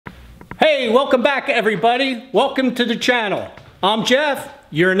Hey, welcome back everybody. Welcome to the channel. I'm Jeff,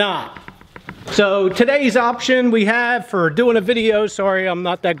 you're not. So today's option we have for doing a video, sorry I'm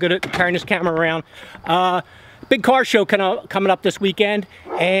not that good at carrying this camera around. Big car show coming up this weekend,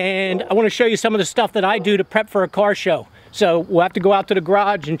 and I want to show you some of the stuff that I do to prep for a car show. So we'll have to go out to the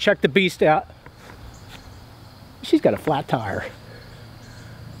garage and check the beast out. She's got a flat tire.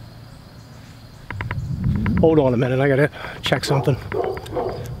 Hold on a minute, I gotta check something.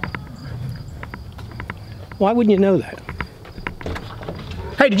 Why wouldn't you know that?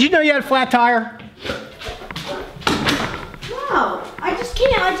 Hey, did you know you had a flat tire? No, I just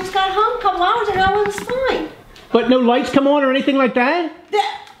can't. I just got home a couple hours ago and it was fine. But no lights come on or anything like that?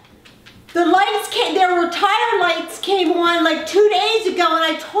 The lights came, there were tire lights came on like 2 days ago, and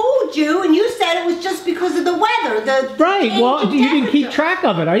I told you, and you said it was just because of the weather. Right, well, you didn't keep track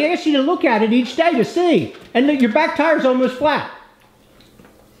of it. I asked you to look at it each day to see. And your back tire's almost flat.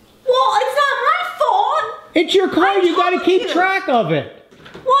 Well, it's not my fault. It's your car, you gotta keep track of it.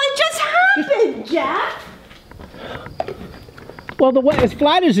 Well, it just happened, Jack. Well, the way as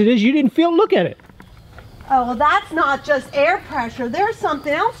flat as it is, you didn't look at it. Oh, well, that's not just air pressure. There's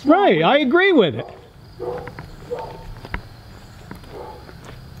something else wrong. Right, I agree with it.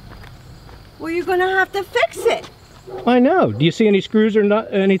 Well, you're gonna have to fix it. I know. Do you see any screws or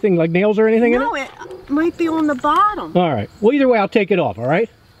not, anything like nails or anything in it? No, it might be on the bottom. All right. Well, either way, I'll take it off. All right.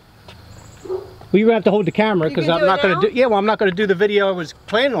 Well, you're gonna have to hold the camera because I'm not gonna do. Yeah, well, I'm not gonna do the video I was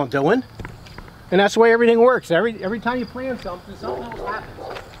planning on doing, and that's the way everything works. Every time you plan something, something else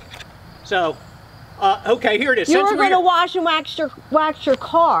happens. So, okay, here it is. You were gonna wash and wax your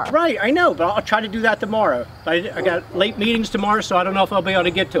car. Right, I know, but I'll try to do that tomorrow. I got late meetings tomorrow, so I don't know if I'll be able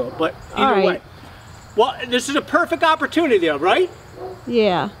to get to it. But either way, well, this is a perfect opportunity, though, right?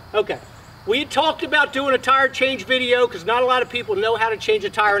 Yeah. Okay. We talked about doing a tire change video because not a lot of people know how to change a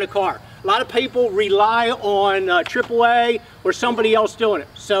tire in a car. A lot of people rely on AAA or somebody else doing it.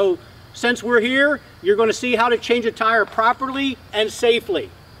 So since we're here, you're going to see how to change a tire properly and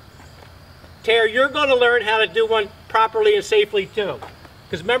safely. Tara, you're going to learn how to do one properly and safely too.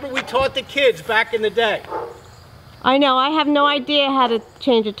 Because remember, we taught the kids back in the day. I know, I have no idea how to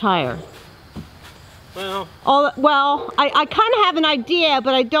change a tire. Well, I kind of have an idea,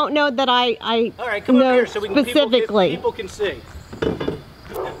 but I don't know that I all right, come over here so people can see.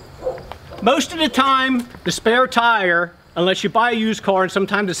 Most of the time, the spare tire, unless you buy a used car, and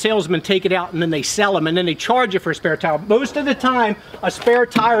sometimes the salesmen take it out and then they sell them and then they charge you for a spare tire. Most of the time, a spare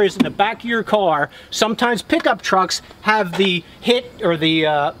tire is in the back of your car. Sometimes pickup trucks have the hit or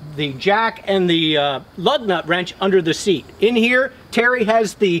the jack and the lug nut wrench under the seat. In here, Terry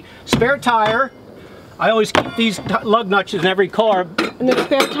has the spare tire. I always keep these lug nuts in every car. And the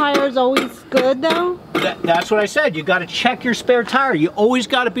spare tire is always good, though? That's what I said. You got to check your spare tire. You always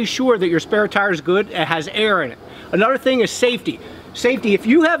got to be sure that your spare tire is good and has air in it. Another thing is safety. Safety, if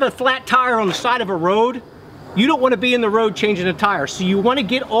you have a flat tire on the side of a road, you don't want to be in the road changing a tire. So you want to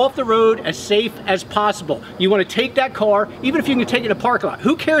get off the road as safe as possible. You want to take that car, even if you can take it in a parking lot.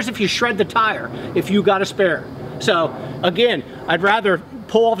 Who cares if you shred the tire if you got a spare? So again, I'd rather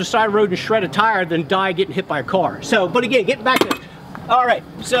pull off the side of the road and shred a tire than die getting hit by a car. So, but again, getting back to it. All right,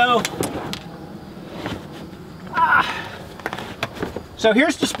 so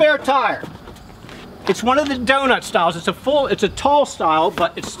here's the spare tire. It's one of the donut styles. It's a tall style,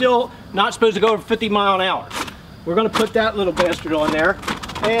 but it's still not supposed to go over 50 miles an hour. We're gonna put that little bastard on there.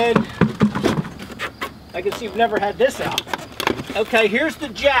 And I can see you've never had this out. Okay, here's the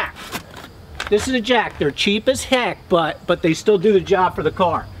jack. This is a jack. They're cheap as heck, but they still do the job for the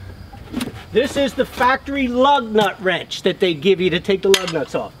car. This is the factory lug nut wrench that they give you to take the lug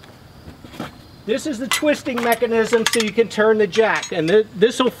nuts off. This is the twisting mechanism so you can turn the jack, and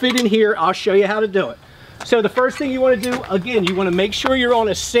this will fit in here. I'll show you how to do it. So the first thing you want to do, again, you want to make sure you're on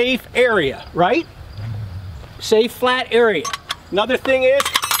a safe area, right? Safe, flat area. Another thing is,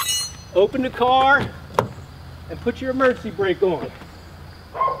 open the car and put your emergency brake on.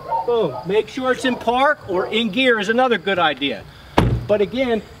 Boom. Make sure it's in park or in gear is another good idea. But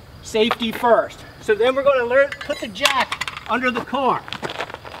again, safety first. So then we're going to put the jack under the car.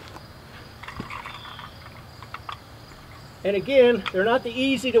 And again, they're not the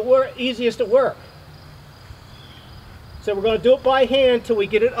easiest to work. So we're going to do it by hand till we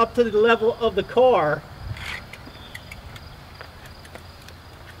get it up to the level of the car.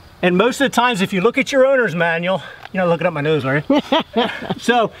 And most of the times, if you look at your owner's manual, you're not looking up my nose, are you?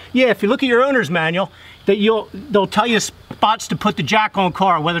 So, yeah, if you look at your owner's manual, they'll tell you spots to put the jack on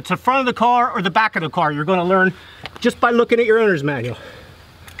car, whether it's the front of the car or the back of the car. You're going to learn just by looking at your owner's manual.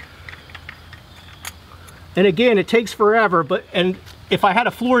 And again, it takes forever, and if I had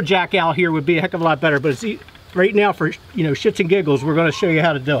a floor jack out here, it would be a heck of a lot better. But it's, right now, for shits and giggles, we're going to show you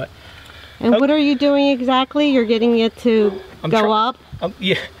how to do it. And what are you doing exactly? You're getting it to go up?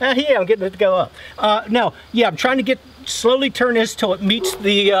 Yeah, I'm getting it to go up. No, yeah, I'm trying to slowly turn this till it meets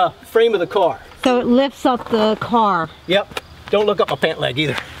the frame of the car. So it lifts up the car. Yep. Don't look up my pant leg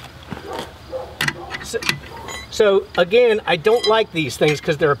either. So again, I don't like these things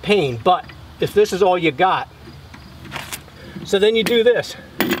because they're a pain, but if this is all you got, so then you do this.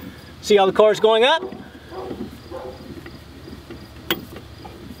 See how the car's going up?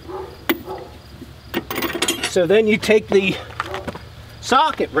 So then you take the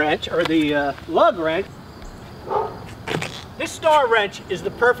socket wrench or the lug wrench. This star wrench is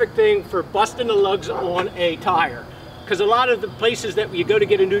the perfect thing for busting the lugs on a tire. Because a lot of the places that you go to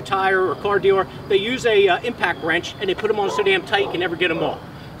get a new tire or car dealer, they use a impact wrench and they put them on so damn tight you can never get them off.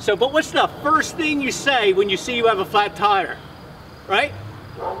 So, but what's the first thing you say when you see you have a flat tire? Right?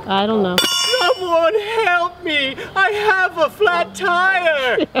 I don't know. Someone help me! I have a flat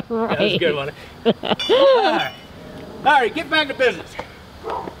tire! Right. That was a good one. All right, get back to business.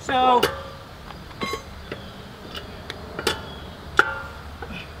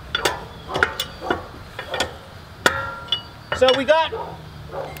 So we got,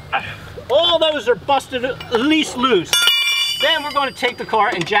 all those are busted at least loose. Then we're going to take the car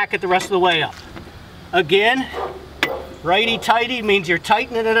and jack it the rest of the way up. Again, righty-tighty means you're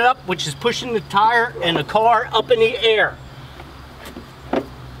tightening it up, which is pushing the tire and the car up in the air.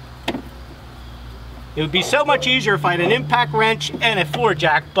 It would be so much easier if I had an impact wrench and a floor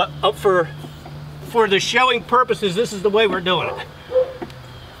jack, but for the showing purposes, this is the way we're doing it.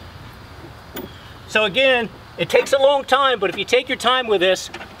 So again, it takes a long time, but if you take your time with this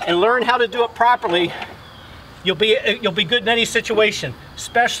and learn how to do it properly, you'll be good in any situation,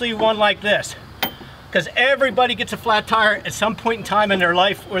 especially one like this. Because everybody gets a flat tire at some point in time in their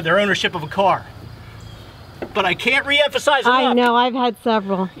life or their ownership of a car. But I can't re-emphasize enough. I know, I've had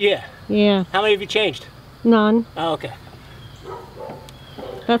several. Yeah. Yeah. How many have you changed? None. Oh, okay.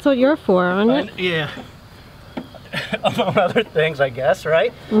 That's what you're for, aren't it? Yeah. Among other things, I guess,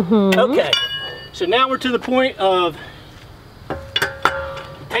 right? Mm-hmm. Okay. So now we're to the point of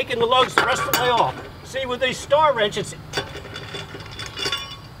taking the lugs the rest of the way off. See, with these star wrenches,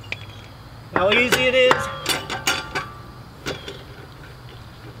 how easy it is.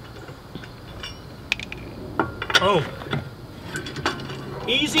 Oh.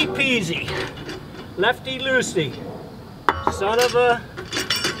 Easy peasy. Lefty loosey. Son of a...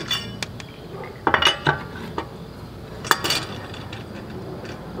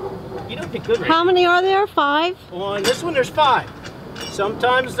 You don't think good right. How many are there? 5? On this one there's 5.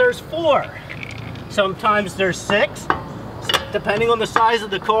 Sometimes there's 4. Sometimes there's 6. Depending on the size of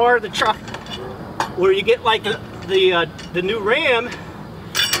the car, the truck. Where you get like the new Ram,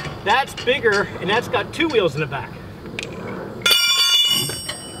 that's bigger and that's got 2 wheels in the back.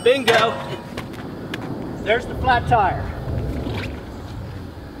 Bingo. There's the flat tire.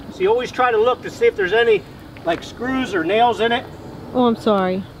 So you always try to look to see if there's any like screws or nails in it. Oh, I'm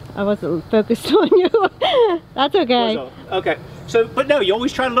sorry. I wasn't focused on you. That's okay. Okay. So, but no, you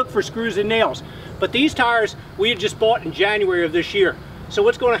always try to look for screws and nails. But these tires we had just bought in January of this year. So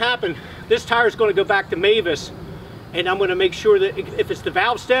what's going to happen, this tire is going to go back to Mavis, and I'm going to make sure that if it's the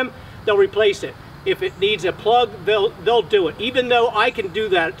valve stem, they'll replace it. If it needs a plug, they'll do it. Even though I can do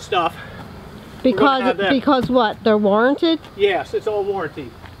that stuff. Because what? They're warranted? Yes, it's all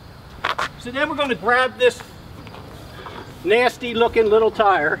warranty. So then we're going to grab this nasty looking little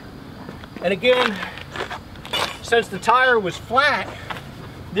tire. And again, since the tire was flat,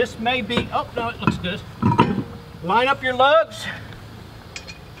 this may be, oh no, it looks good. Line up your lugs.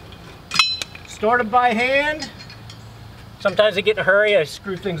 Start them by hand. Sometimes I get in a hurry, I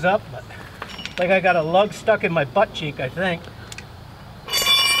screw things up, but like I got a lug stuck in my butt cheek, I think.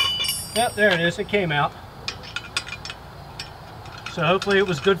 Yep, there it is, it came out. So hopefully it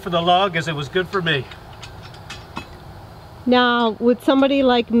was good for the lug as it was good for me. Now, would somebody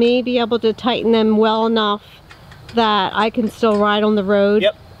like me be able to tighten them well enough that I can still ride on the road?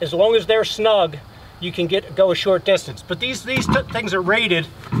 Yep, as long as they're snug, you can go a short distance. But these things are rated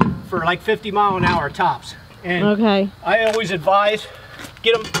for like 50-mile-an-hour tops. And okay. I always advise,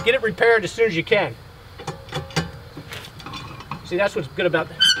 get it repaired as soon as you can. See, that's what's good about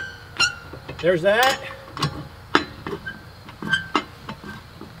this. There's that.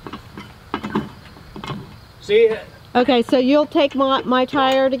 See? Okay, so you'll take my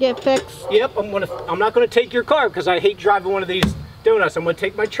tire to get fixed? Yep, I'm not gonna take your car because I hate driving one of these donuts. I'm gonna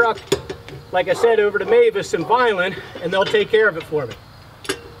take my truck, like I said, over to Mavis in Vineland, and they'll take care of it for me.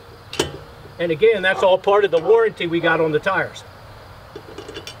 And again, that's all part of the warranty we got on the tires.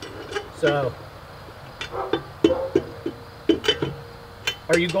 So,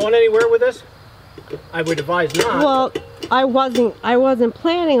 are you going anywhere with this? I would advise not. Well, I wasn't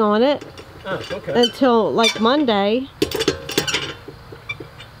planning on it Oh, okay. until like Monday.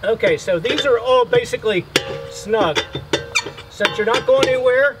 Okay, so these are all basically snug. Since you're not going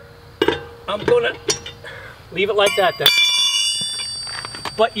anywhere, I'm gonna leave it like that then.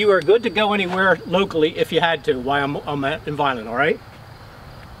 But you are good to go anywhere locally if you had to while I'm in Vineland, all right?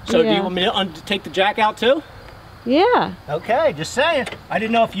 So do Yeah. you want me to take the jack out too? Yeah. Okay, just saying. I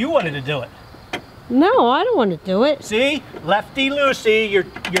didn't know if you wanted to do it. No, I don't want to do it. See, lefty-loosey,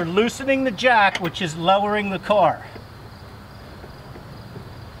 you're loosening the jack, which is lowering the car.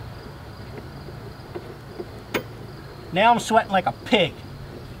 Now I'm sweating like a pig.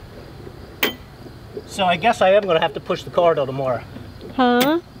 So I guess I am going to have to push the car till tomorrow.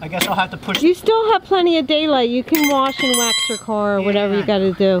 Huh? I guess I'll have to push. You still have plenty of daylight. You can wash and wax your car or whatever you got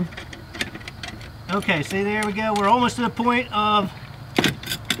to do. Okay, see, there we go. We're almost to the point of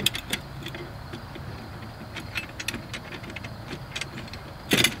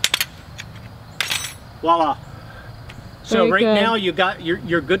voila. So Very right good. now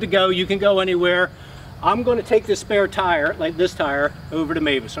you're good to go. You can go anywhere. I'm going to take this spare tire, like this tire, over to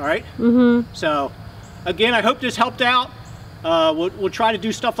Mavis. All right. Mm-hmm. So again, I hope this helped out. We'll try to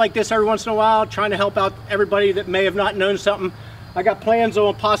do stuff like this every once in a while, trying to help out everybody that may have not known something. I got plans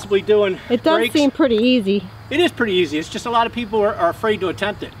on possibly doing It does brakes. seem pretty easy. It is pretty easy. It's just a lot of people are afraid to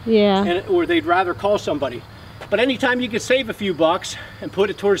attempt it. Yeah. Or they'd rather call somebody. But anytime you can save a few bucks and put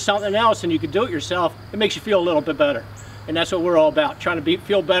it towards something else and you can do it yourself, it makes you feel a little bit better. And that's what we're all about, trying to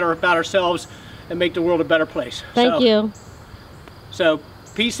feel better about ourselves and make the world a better place. Thank you. So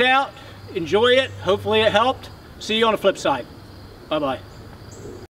peace out, enjoy it, hopefully it helped. See you on the flip side. Bye-bye.